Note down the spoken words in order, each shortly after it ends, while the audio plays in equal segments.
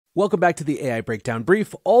Welcome back to the AI Breakdown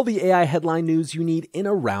Brief, all the AI headline news you need in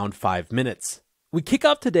around 5 minutes. We kick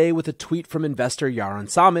off today with a tweet from investor Yaron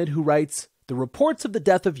Samad, who writes, "The reports of the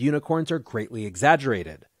death of unicorns are greatly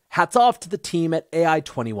exaggerated. Hats off to the team at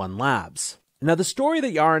AI21 Labs." Now, the story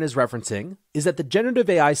that Yaron is referencing is that the generative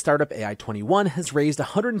AI startup AI21 has raised a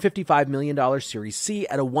 $155 million Series C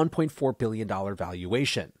at a $1.4 billion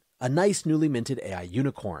valuation, a nice newly minted AI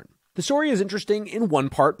unicorn. The story is interesting in one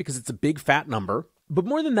part because it's a big fat number, but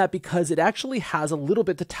more than that because it actually has a little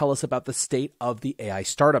bit to tell us about the state of the AI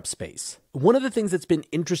startup space. One of the things that's been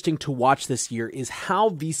interesting to watch this year is how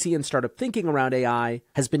VC and startup thinking around AI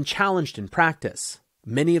has been challenged in practice.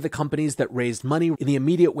 Many of the companies that raised money in the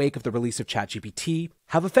immediate wake of the release of ChatGPT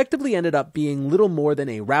have effectively ended up being little more than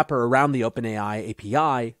a wrapper around the OpenAI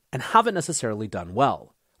API and haven't necessarily done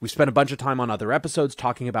well. We've spent a bunch of time on other episodes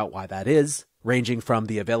talking about why that is, ranging from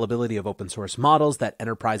the availability of open source models that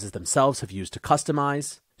enterprises themselves have used to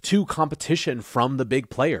customize, to competition from the big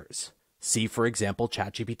players. See, for example,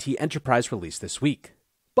 ChatGPT Enterprise released this week.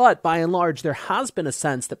 But by and large, there has been a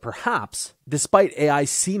sense that perhaps, despite AI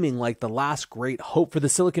seeming like the last great hope for the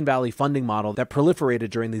Silicon Valley funding model that proliferated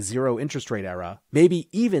during the zero interest rate era, maybe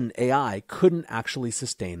even AI couldn't actually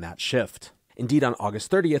sustain that shift. Indeed, on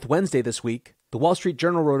August 30th, Wednesday this week, the Wall Street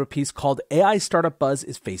Journal wrote a piece called "AI Startup Buzz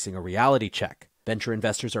is Facing a Reality Check." Venture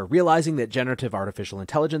investors are realizing that generative artificial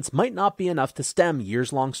intelligence might not be enough to stem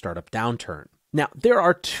years-long startup downturn. Now, there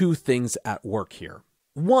are two things at work here.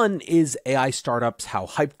 One is AI startups, how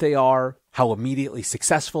hyped they are, how immediately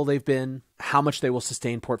successful they've been, how much they will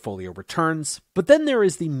sustain portfolio returns. But then there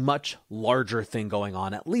is the much larger thing going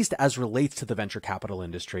on, at least as relates to the venture capital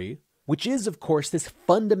industry, which is, of course, this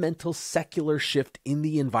fundamental secular shift in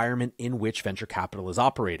the environment in which venture capital is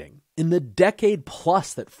operating. In the decade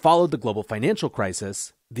plus that followed the global financial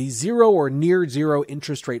crisis, the zero or near zero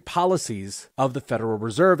interest rate policies of the Federal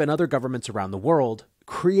Reserve and other governments around the world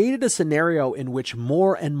created a scenario in which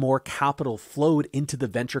more and more capital flowed into the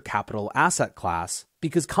venture capital asset class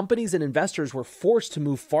because companies and investors were forced to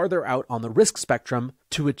move farther out on the risk spectrum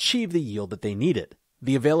to achieve the yield that they needed.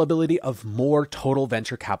 The availability of more total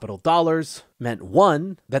venture capital dollars meant,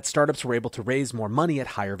 one, that startups were able to raise more money at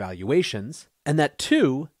higher valuations, and that,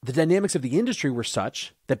 two, the dynamics of the industry were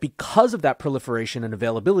such that because of that proliferation and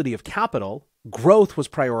availability of capital, growth was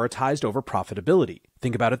prioritized over profitability.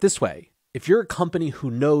 Think about it this way. If you're a company who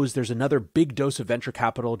knows there's another big dose of venture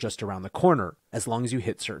capital just around the corner, as long as you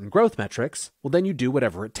hit certain growth metrics, well, then you do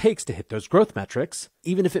whatever it takes to hit those growth metrics,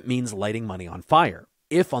 even if it means lighting money on fire.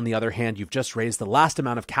 If, on the other hand, you've just raised the last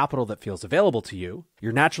amount of capital that feels available to you,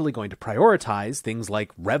 you're naturally going to prioritize things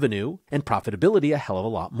like revenue and profitability a hell of a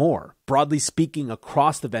lot more. Broadly speaking,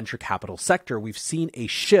 across the venture capital sector, we've seen a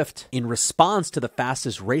shift in response to the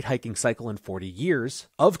fastest rate hiking cycle in 40 years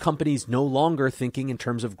of companies no longer thinking in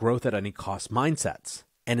terms of growth at any cost mindsets,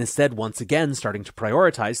 and instead once again starting to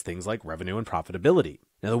prioritize things like revenue and profitability.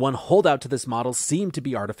 Now, the one holdout to this model seemed to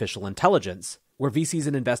be artificial intelligence, where VCs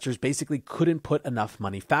and investors basically couldn't put enough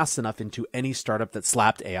money fast enough into any startup that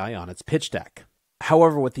slapped AI on its pitch deck.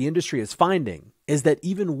 However, what the industry is finding is that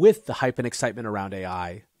even with the hype and excitement around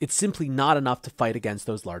AI, it's simply not enough to fight against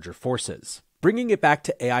those larger forces. Bringing it back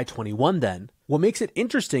to AI21 then, what makes it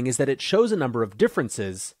interesting is that it shows a number of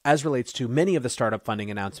differences as relates to many of the startup funding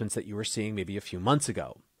announcements that you were seeing maybe a few months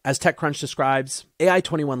ago. As TechCrunch describes,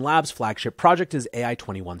 AI21 Labs' flagship project is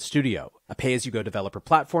AI21 Studio, a pay-as-you-go developer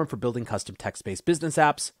platform for building custom text-based business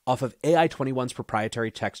apps off of AI21's proprietary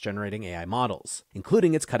text-generating AI models,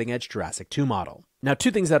 including its cutting-edge Jurassic 2 model. Now, two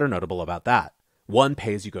things that are notable about that. One,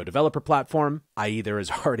 pay-as-you-go developer platform, i.e. there is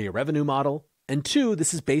already a revenue model. And two,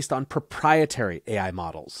 this is based on proprietary AI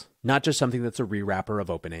models, not just something that's a rewrapper of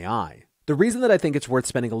OpenAI. The reason that I think it's worth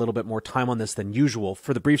spending a little bit more time on this than usual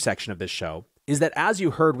for the brief section of this show is that, as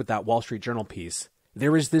you heard with that Wall Street Journal piece,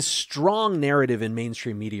 there is this strong narrative in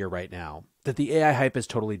mainstream media right now that the AI hype has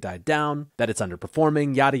totally died down, that it's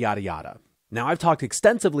underperforming, yada, yada, yada. Now, I've talked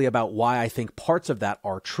extensively about why I think parts of that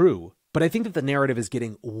are true, but I think that the narrative is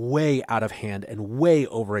getting way out of hand and way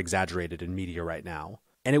over-exaggerated in media right now.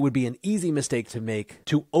 And it would be an easy mistake to make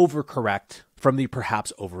to overcorrect from the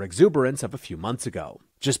perhaps over-exuberance of a few months ago.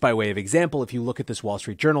 Just by way of example, if you look at this Wall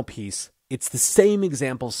Street Journal piece, it's the same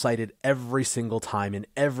example cited every single time in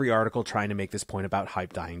every article trying to make this point about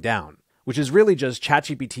hype dying down, which is really just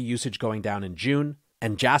ChatGPT usage going down in June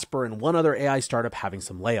and Jasper and one other AI startup having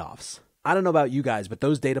some layoffs. I don't know about you guys, but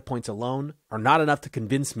those data points alone are not enough to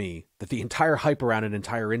convince me that the entire hype around an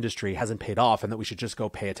entire industry hasn't paid off and that we should just go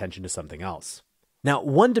pay attention to something else. Now,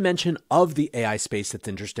 one dimension of the AI space that's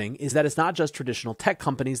interesting is that it's not just traditional tech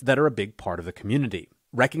companies that are a big part of the community.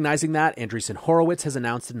 Recognizing that, Andreessen Horowitz has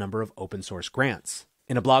announced a number of open source grants.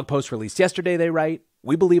 In a blog post released yesterday, they write,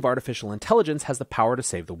 "We believe artificial intelligence has the power to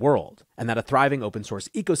save the world, and that a thriving open source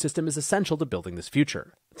ecosystem is essential to building this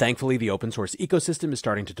future. Thankfully, the open source ecosystem is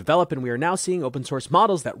starting to develop, and we are now seeing open source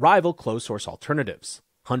models that rival closed source alternatives.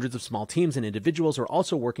 Hundreds of small teams and individuals are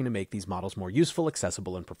also working to make these models more useful,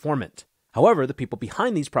 accessible, and performant. However, the people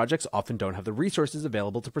behind these projects often don't have the resources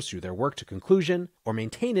available to pursue their work to conclusion or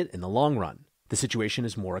maintain it in the long run. The situation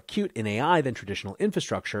is more acute in AI than traditional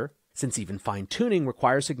infrastructure, since even fine-tuning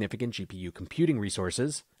requires significant GPU computing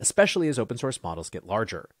resources, especially as open source models get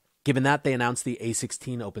larger." Given that, they announced the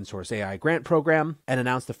A16 open source AI grant program and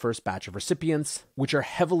announced the first batch of recipients, which are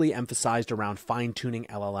heavily emphasized around fine-tuning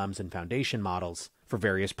LLMs and foundation models for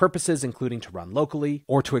various purposes, including to run locally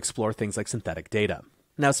or to explore things like synthetic data.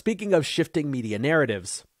 Now, speaking of shifting media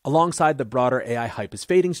narratives, alongside the broader AI hype is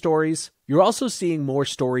fading stories, you're also seeing more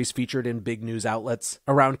stories featured in big news outlets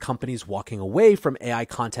around companies walking away from AI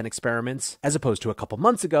content experiments, as opposed to a couple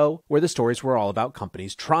months ago, where the stories were all about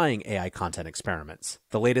companies trying AI content experiments.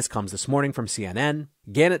 The latest comes this morning from CNN,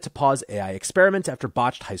 Ganett to pause AI experiment after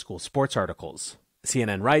botched high school sports articles.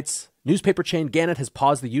 CNN writes, "Newspaper chain Ganett has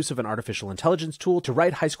paused the use of an artificial intelligence tool to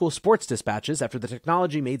write high school sports dispatches after the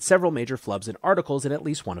technology made several major flubs in articles in at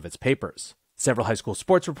least one of its papers. Several high school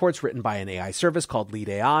sports reports written by an AI service called Lead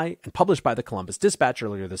AI and published by the Columbus Dispatch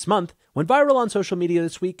earlier this month went viral on social media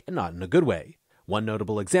this week, and not in a good way. One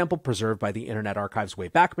notable example, preserved by the Internet Archive's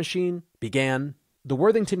Wayback Machine, began, 'The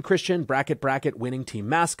Worthington Christian ... winning team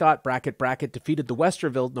mascot ... defeated the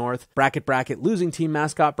Westerville North ... losing team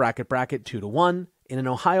mascot ... 2-1 in an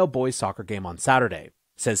Ohio boys soccer game on Saturday.'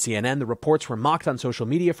 Says CNN, the reports were mocked on social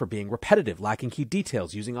media for being repetitive, lacking key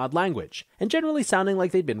details, using odd language, and generally sounding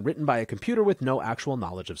like they'd been written by a computer with no actual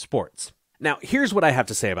knowledge of sports." Now, here's what I have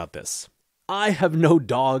to say about this. I have no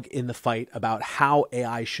dog in the fight about how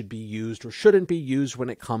AI should be used or shouldn't be used when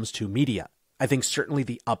it comes to media. I think certainly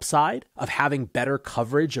the upside of having better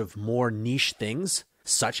coverage of more niche things,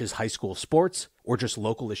 such as high school sports or just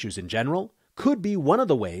local issues in general, could be one of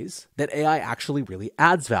the ways that AI actually really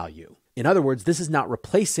adds value. In other words, this is not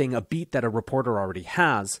replacing a beat that a reporter already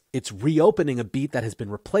has. It's reopening a beat that has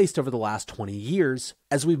been replaced over the last 20 years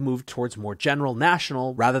as we've moved towards more general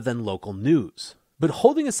national rather than local news. But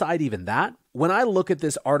holding aside even that, when I look at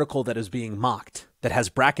this article that is being mocked, that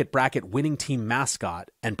has ... winning team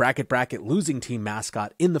mascot and ... losing team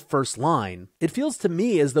mascot in the first line, it feels to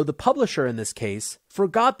me as though the publisher in this case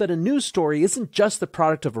forgot that a news story isn't just the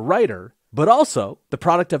product of a writer, but also the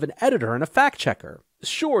product of an editor and a fact checker.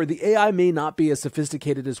 Sure, the AI may not be as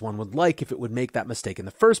sophisticated as one would like if it would make that mistake in the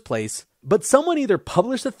first place, but someone either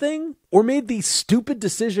published the thing or made the stupid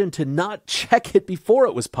decision to not check it before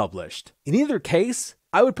it was published. In either case,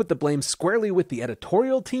 I would put the blame squarely with the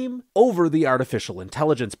editorial team over the artificial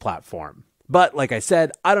intelligence platform. But like I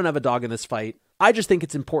said, I don't have a dog in this fight. I just think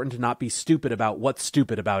it's important to not be stupid about what's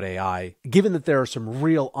stupid about AI, given that there are some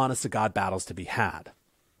real honest-to-God battles to be had.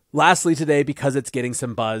 Lastly today, because it's getting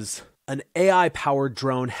some buzz, an AI-powered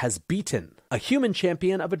drone has beaten a human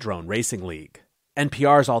champion of a drone racing league.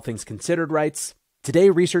 NPR's All Things Considered writes, "Today,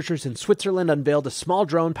 researchers in Switzerland unveiled a small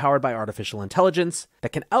drone powered by artificial intelligence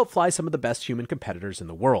that can outfly some of the best human competitors in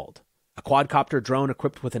the world. A quadcopter drone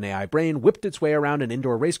equipped with an AI brain whipped its way around an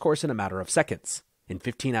indoor racecourse in a matter of seconds. In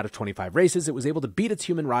 15 out of 25 races, it was able to beat its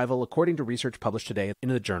human rival, according to research published today in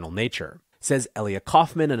the journal Nature." Says Elia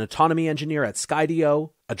Kaufman, an autonomy engineer at Skydio,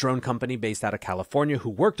 a drone company based out of California who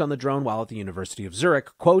worked on the drone while at the University of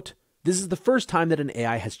Zurich, quote, "This is the first time that an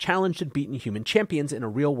AI has challenged and beaten human champions in a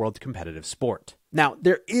real-world competitive sport." Now,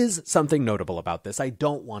 there is something notable about this. I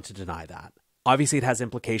don't want to deny that. Obviously, it has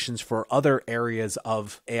implications for other areas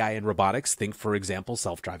of AI and robotics. Think, for example,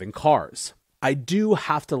 self-driving cars. I do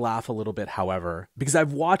have to laugh a little bit, however, because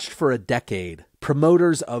I've watched for a decade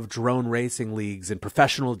promoters of drone racing leagues and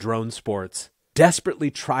professional drone sports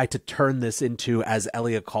desperately try to turn this into, as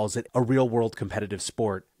Elia calls it, a real-world competitive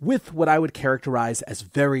sport with what I would characterize as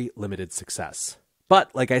very limited success.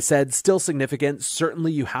 But, like I said, still significant.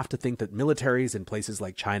 Certainly you have to think that militaries in places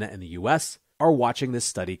like China and the US are watching this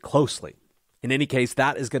study closely. In any case,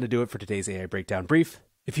 that is going to do it for today's AI Breakdown Brief.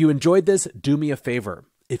 If you enjoyed this, do me a favor.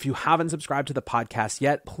 If you haven't subscribed to the podcast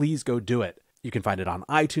yet, please go do it. You can find it on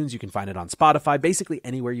iTunes, you can find it on Spotify, basically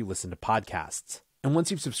anywhere you listen to podcasts. And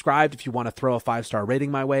once you've subscribed, if you want to throw a 5-star rating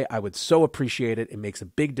my way, I would so appreciate it. It makes a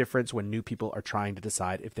big difference when new people are trying to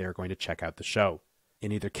decide if they're going to check out the show.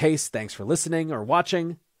 In either case, thanks for listening or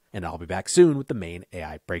watching, and I'll be back soon with the main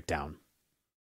AI Breakdown.